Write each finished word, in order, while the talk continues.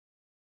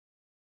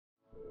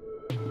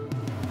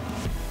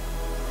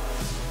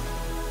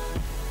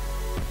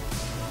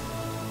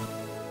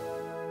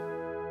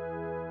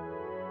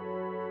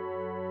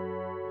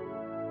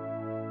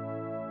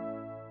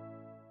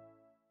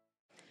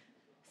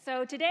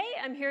So today,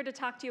 I'm here to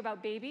talk to you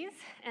about babies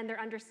and their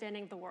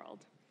understanding of the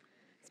world.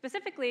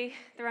 Specifically,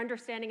 their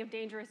understanding of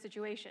dangerous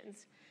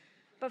situations.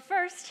 But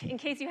first, in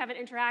case you haven't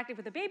interacted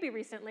with a baby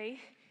recently,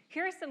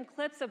 here are some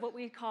clips of what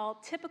we call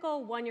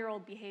typical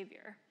one-year-old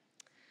behavior.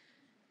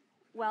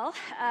 Well,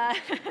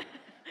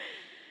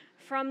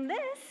 from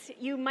this,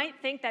 you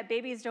might think that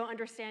babies don't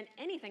understand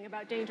anything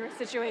about dangerous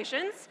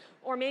situations,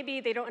 or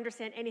maybe they don't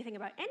understand anything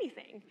about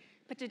anything.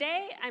 But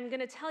today, I'm going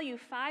to tell you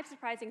 5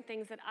 surprising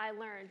things that I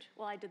learned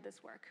while I did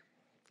this work.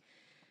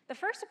 The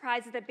first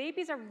surprise is that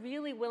babies are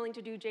really willing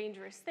to do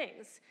dangerous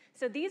things.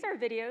 So these are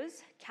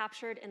videos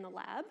captured in the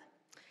lab.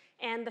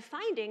 And the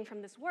finding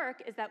from this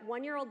work is that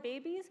 1-year-old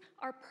babies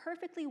are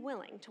perfectly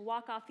willing to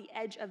walk off the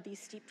edge of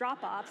these steep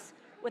drop-offs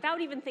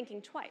without even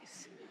thinking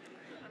twice.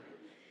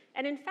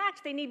 And in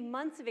fact, they need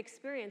months of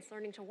experience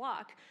learning to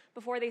walk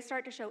before they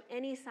start to show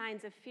any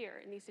signs of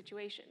fear in these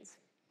situations.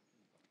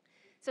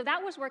 So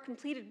that was work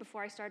completed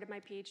before I started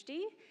my PhD.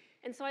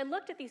 And so I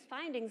looked at these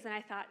findings and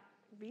I thought,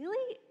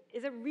 really?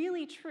 Is it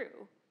really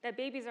true that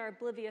babies are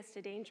oblivious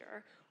to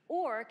danger?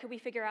 Or could we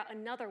figure out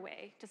another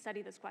way to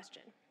study this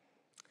question?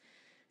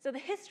 So the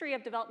history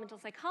of developmental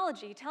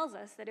psychology tells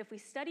us that if we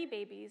study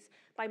babies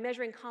by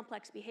measuring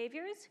complex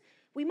behaviors,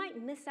 we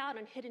might miss out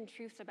on hidden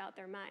truths about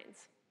their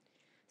minds.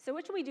 So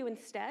what should we do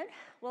instead?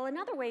 Well,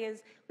 another way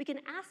is we can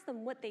ask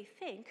them what they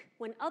think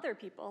when other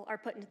people are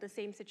put into the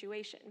same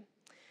situation.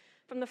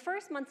 From the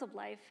first months of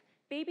life,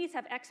 babies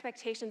have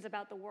expectations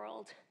about the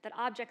world, that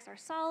objects are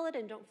solid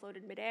and don't float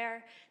in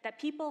midair, that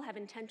people have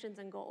intentions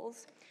and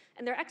goals,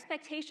 and their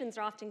expectations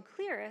are often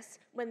clearest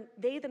when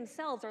they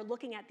themselves are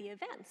looking at the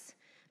events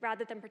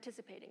rather than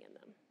participating in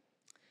them.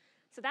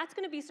 So that's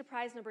going to be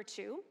surprise number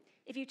 2.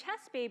 If you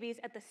test babies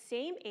at the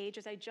same age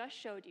as I just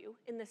showed you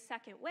in the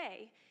second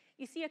way,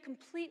 you see a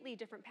completely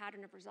different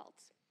pattern of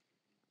results.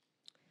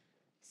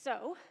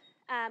 So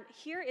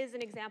here is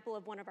an example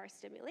of one of our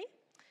stimuli.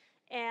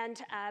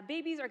 And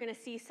babies are going to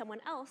see someone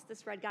else,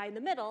 this red guy in the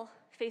middle,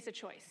 face a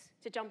choice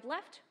to jump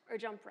left or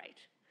jump right.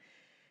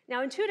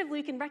 Now,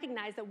 intuitively, we can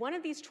recognize that one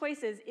of these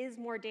choices is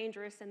more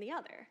dangerous than the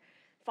other.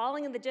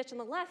 Falling in the ditch on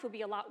the left would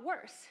be a lot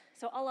worse.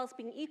 So all else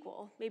being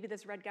equal, maybe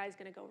this red guy is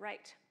going to go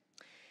right.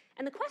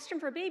 And the question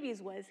for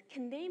babies was,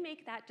 can they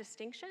make that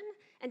distinction?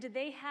 And do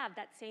they have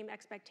that same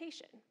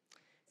expectation?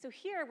 So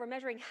here, we're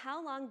measuring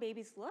how long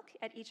babies look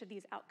at each of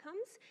these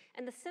outcomes.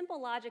 And the simple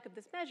logic of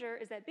this measure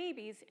is that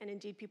babies, and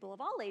indeed people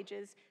of all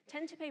ages,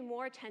 tend to pay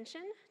more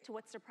attention to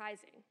what's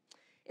surprising.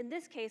 In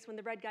this case, when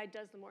the red guy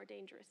does the more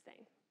dangerous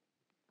thing.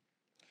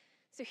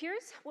 So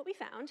here's what we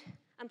found.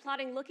 I'm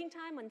plotting looking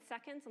time in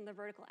seconds on the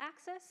vertical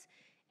axis.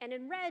 And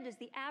in red is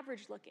the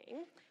average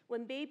looking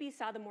when babies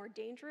saw the more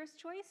dangerous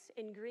choice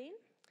in green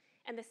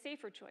and the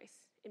safer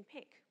choice in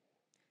pink.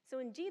 So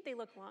indeed, they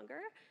look longer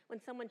when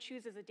someone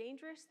chooses a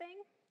dangerous thing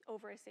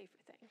over a safer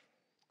thing.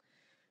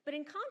 But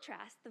in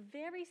contrast, the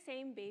very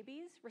same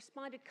babies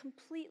responded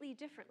completely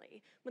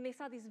differently when they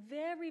saw these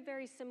very,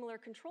 very similar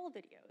control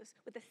videos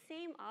with the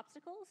same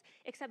obstacles,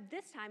 except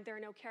this time there are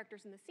no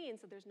characters in the scene,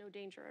 so there's no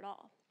danger at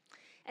all.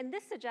 And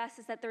this suggests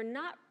is that they're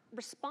not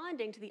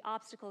responding to the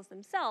obstacles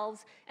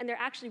themselves, and they're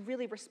actually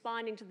really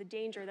responding to the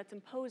danger that's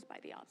imposed by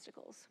the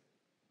obstacles.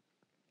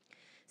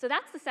 So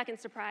that's the second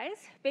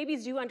surprise.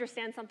 Babies do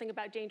understand something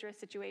about dangerous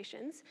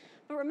situations.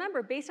 But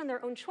remember, based on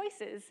their own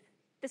choices,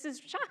 this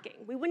is shocking.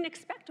 We wouldn't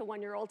expect a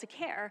 1-year-old to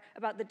care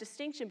about the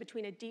distinction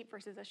between a deep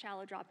versus a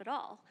shallow drop at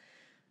all.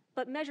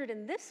 But measured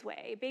in this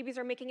way, babies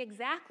are making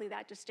exactly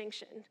that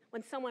distinction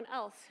when someone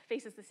else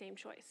faces the same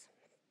choice.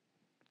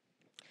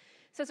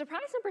 So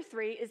surprise number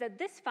 3 is that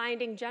this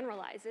finding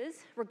generalizes,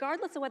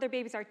 regardless of whether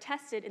babies are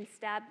tested in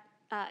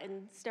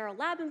sterile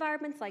lab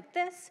environments like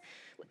this,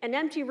 an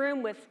empty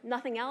room with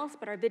nothing else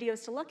but our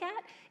videos to look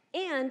at,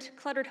 and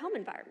cluttered home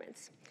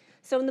environments.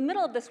 So in the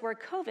middle of this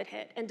work, COVID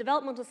hit, and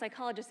developmental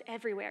psychologists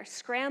everywhere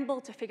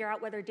scrambled to figure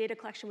out whether data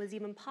collection was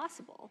even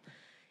possible.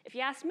 If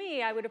you ask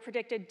me, I would have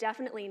predicted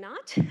definitely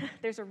not.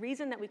 There's a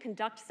reason that we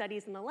conduct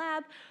studies in the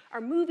lab.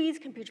 Our movies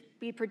can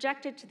be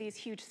projected to these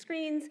huge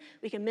screens.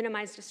 We can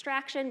minimize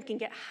distraction. We can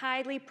get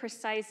highly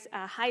precise,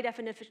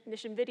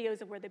 high-definition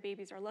videos of where the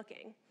babies are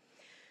looking.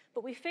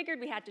 But we figured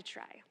we had to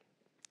try.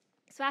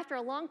 So after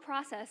a long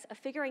process of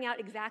figuring out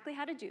exactly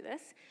how to do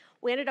this,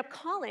 we ended up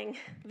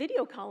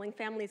video calling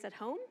families at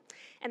home,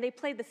 and they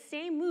played the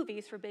same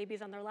movies for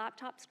babies on their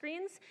laptop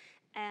screens,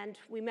 and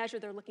we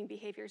measured their looking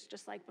behaviors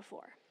just like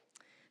before.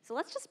 So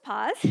let's just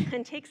pause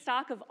and take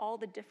stock of all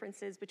the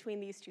differences between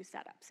these two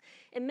setups.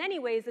 In many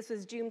ways, this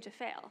was doomed to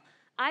fail.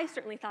 I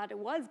certainly thought it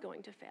was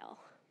going to fail,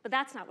 but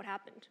that's not what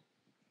happened.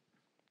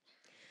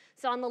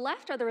 So on the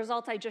left are the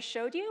results I just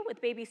showed you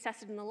with babies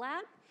tested in the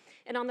lab.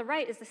 And on the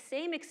right is the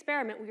same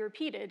experiment we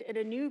repeated in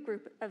a new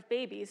group of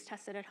babies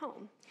tested at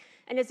home.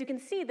 And as you can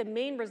see, the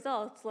main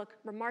results look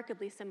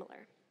remarkably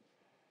similar.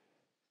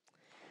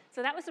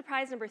 So that was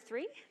surprise number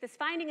 3. This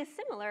finding is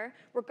similar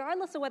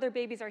regardless of whether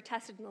babies are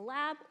tested in the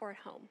lab or at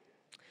home.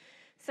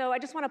 So I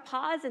just want to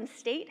pause and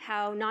state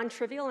how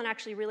non-trivial and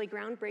actually really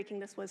groundbreaking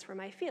this was for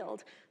my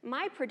field.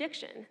 My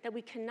prediction that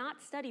we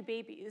cannot study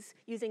babies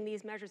using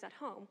these measures at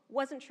home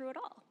wasn't true at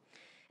all.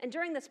 And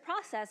during this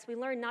process, we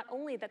learned not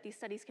only that these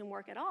studies can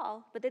work at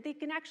all, but that they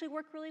can actually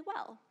work really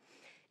well.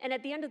 And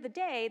at the end of the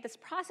day, this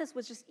process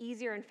was just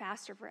easier and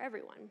faster for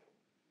everyone.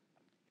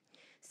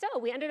 So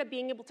we ended up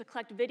being able to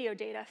collect video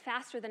data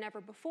faster than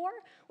ever before,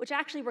 which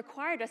actually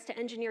required us to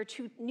engineer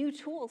two new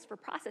tools for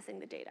processing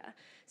the data.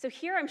 So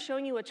here I'm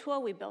showing you a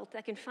tool we built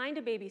that can find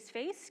a baby's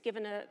face,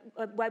 given a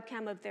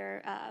webcam of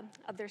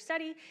their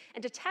study,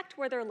 and detect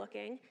where they're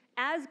looking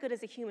as good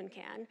as a human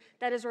can,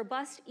 that is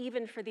robust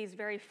even for these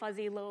very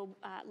fuzzy,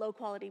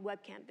 low-quality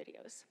webcam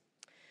videos.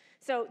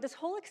 So this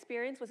whole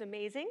experience was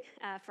amazing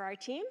for our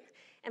team,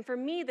 and for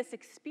me, this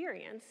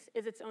experience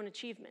is its own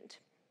achievement.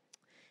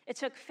 It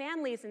took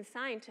families and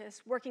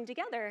scientists working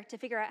together to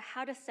figure out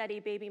how to study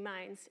baby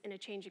minds in a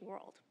changing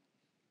world.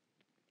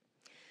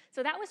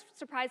 So that was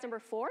surprise number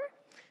 4.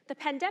 The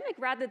pandemic,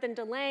 rather than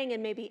delaying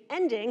and maybe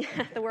ending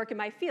the work in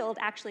my field,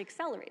 actually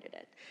accelerated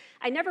it.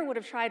 I never would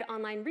have tried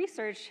online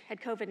research had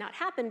COVID not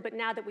happened, but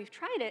now that we've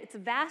tried it, it's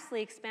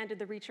vastly expanded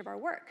the reach of our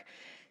work.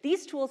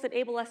 These tools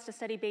enable us to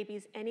study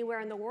babies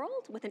anywhere in the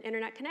world with an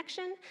internet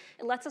connection.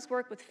 It lets us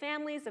work with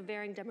families of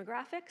varying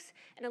demographics,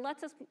 and it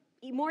lets us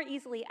more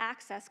easily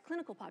access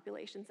clinical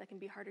populations that can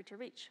be harder to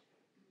reach.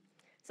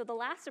 So the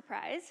last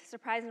surprise,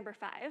 surprise number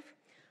 5,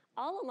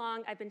 all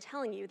along I've been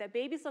telling you that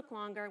babies look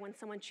longer when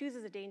someone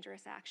chooses a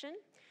dangerous action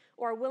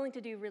or are willing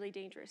to do really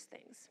dangerous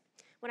things,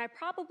 when I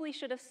probably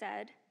should have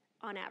said,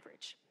 on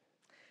average.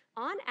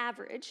 On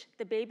average,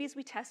 the babies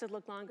we tested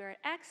look longer at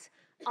X.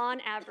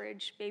 On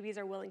average, babies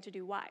are willing to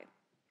do Y.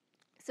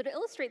 So to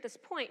illustrate this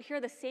point, here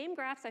are the same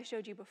graphs I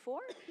showed you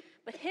before,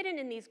 but hidden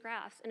in these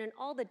graphs and in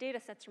all the data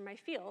sets from my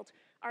field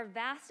are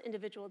vast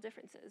individual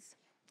differences.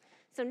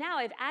 So now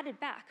I've added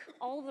back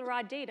all of the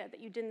raw data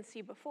that you didn't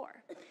see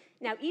before.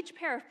 Now each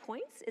pair of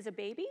points is a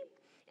baby,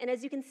 and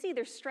as you can see,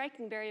 there's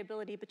striking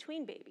variability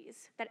between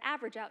babies that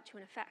average out to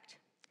an effect.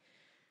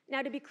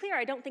 Now to be clear,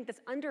 I don't think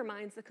this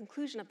undermines the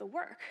conclusion of the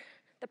work.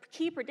 The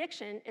key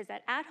prediction is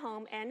that at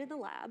home and in the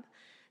lab,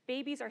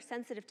 babies are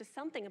sensitive to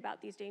something about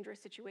these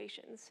dangerous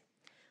situations.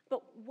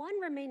 But one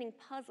remaining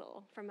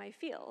puzzle from my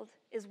field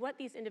is what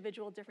these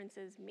individual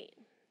differences mean.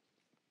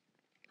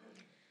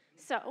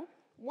 So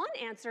one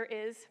answer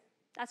is,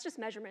 that's just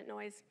measurement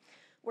noise.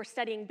 We're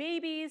studying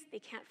babies, they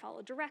can't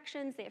follow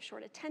directions, they have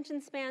short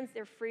attention spans,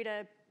 they're free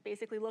to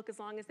basically look as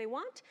long as they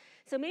want.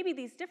 So maybe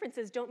these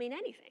differences don't mean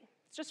anything.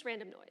 It's just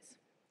random noise.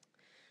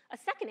 A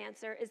second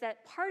answer is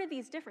that part of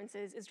these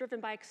differences is driven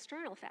by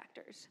external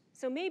factors.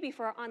 So maybe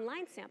for our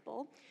online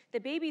sample, the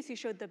babies who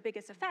showed the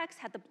biggest effects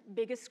had the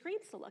biggest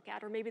screens to look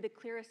at, or maybe the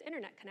clearest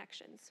internet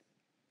connections.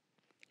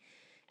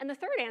 And the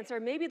third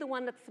answer, maybe the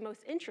one that's the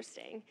most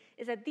interesting,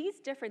 is that these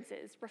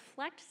differences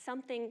reflect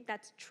something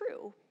that's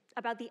true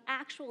about the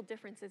actual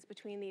differences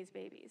between these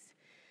babies.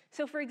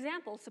 So for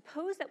example,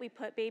 suppose that we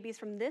put babies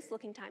from this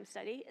looking time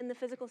study in the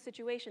physical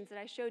situations that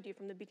I showed you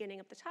from the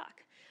beginning of the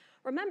talk.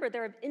 Remember,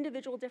 there are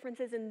individual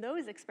differences in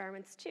those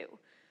experiments too.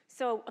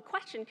 So a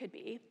question could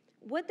be,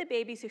 would the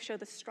babies who show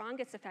the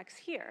strongest effects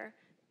here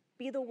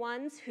be the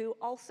ones who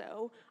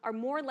also are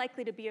more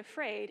likely to be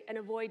afraid and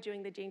avoid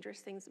doing the dangerous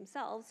things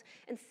themselves?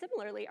 And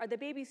similarly, are the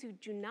babies who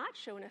do not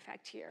show an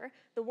effect here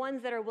the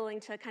ones that are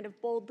willing to kind of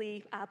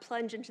boldly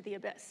plunge into the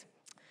abyss?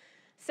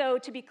 So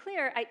to be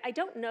clear, I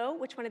don't know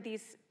which one of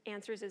these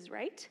answers is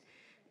right,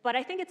 but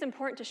I think it's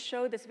important to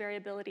show this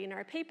variability in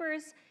our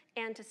papers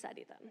and to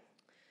study them.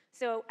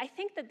 So I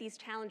think that these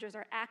challenges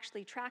are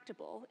actually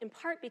tractable, in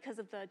part because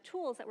of the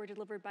tools that were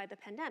delivered by the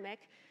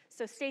pandemic.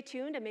 So stay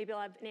tuned, and maybe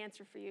I'll have an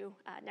answer for you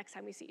next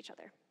time we see each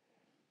other.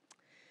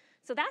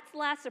 So that's the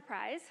last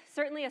surprise,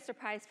 certainly a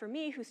surprise for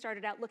me, who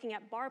started out looking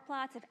at bar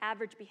plots of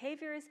average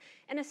behaviors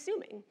and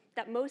assuming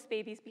that most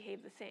babies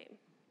behave the same.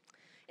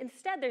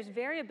 Instead, there's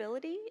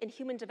variability in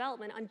human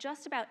development on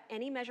just about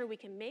any measure we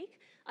can make,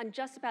 on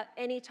just about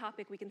any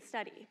topic we can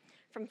study,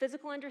 from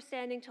physical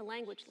understanding to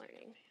language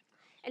learning.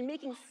 And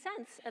making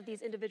sense of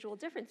these individual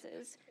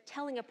differences,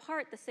 telling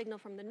apart the signal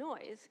from the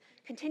noise,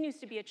 continues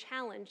to be a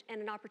challenge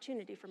and an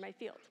opportunity for my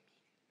field.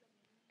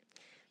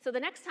 So the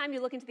next time you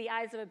look into the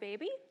eyes of a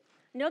baby,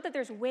 note that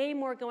there's way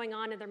more going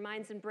on in their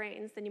minds and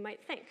brains than you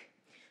might think.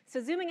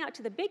 So zooming out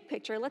to the big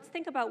picture, let's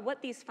think about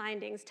what these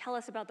findings tell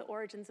us about the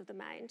origins of the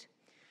mind.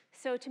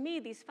 So to me,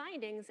 these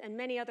findings, and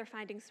many other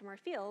findings from our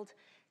field,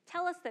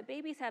 tell us that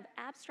babies have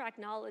abstract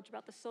knowledge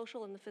about the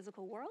social and the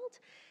physical world.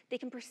 They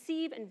can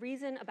perceive and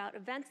reason about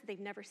events that they've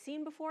never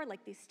seen before,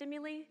 like these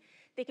stimuli.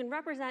 They can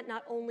represent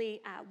not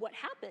only what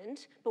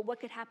happened, but what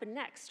could happen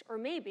next, or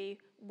maybe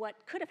what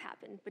could have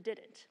happened but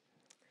didn't.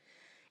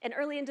 And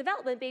early in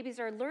development, babies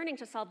are learning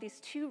to solve these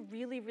two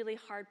really, really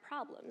hard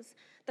problems.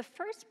 The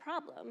first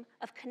problem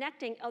of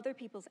connecting other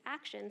people's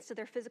actions to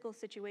their physical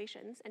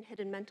situations and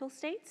hidden mental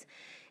states,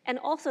 and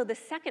also the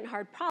second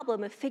hard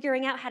problem of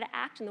figuring out how to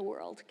act in the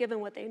world,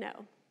 given what they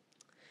know.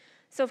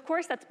 So of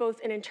course, that's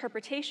both an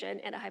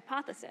interpretation and a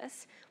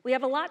hypothesis. We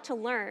have a lot to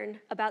learn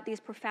about these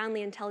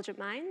profoundly intelligent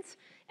minds,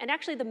 and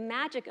actually the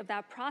magic of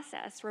that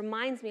process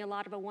reminds me a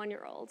lot of a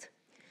 1-year-old.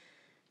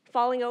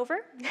 Falling over,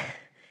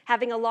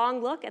 having a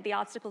long look at the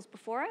obstacles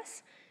before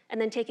us, and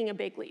then taking a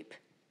big leap.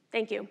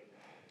 Thank you.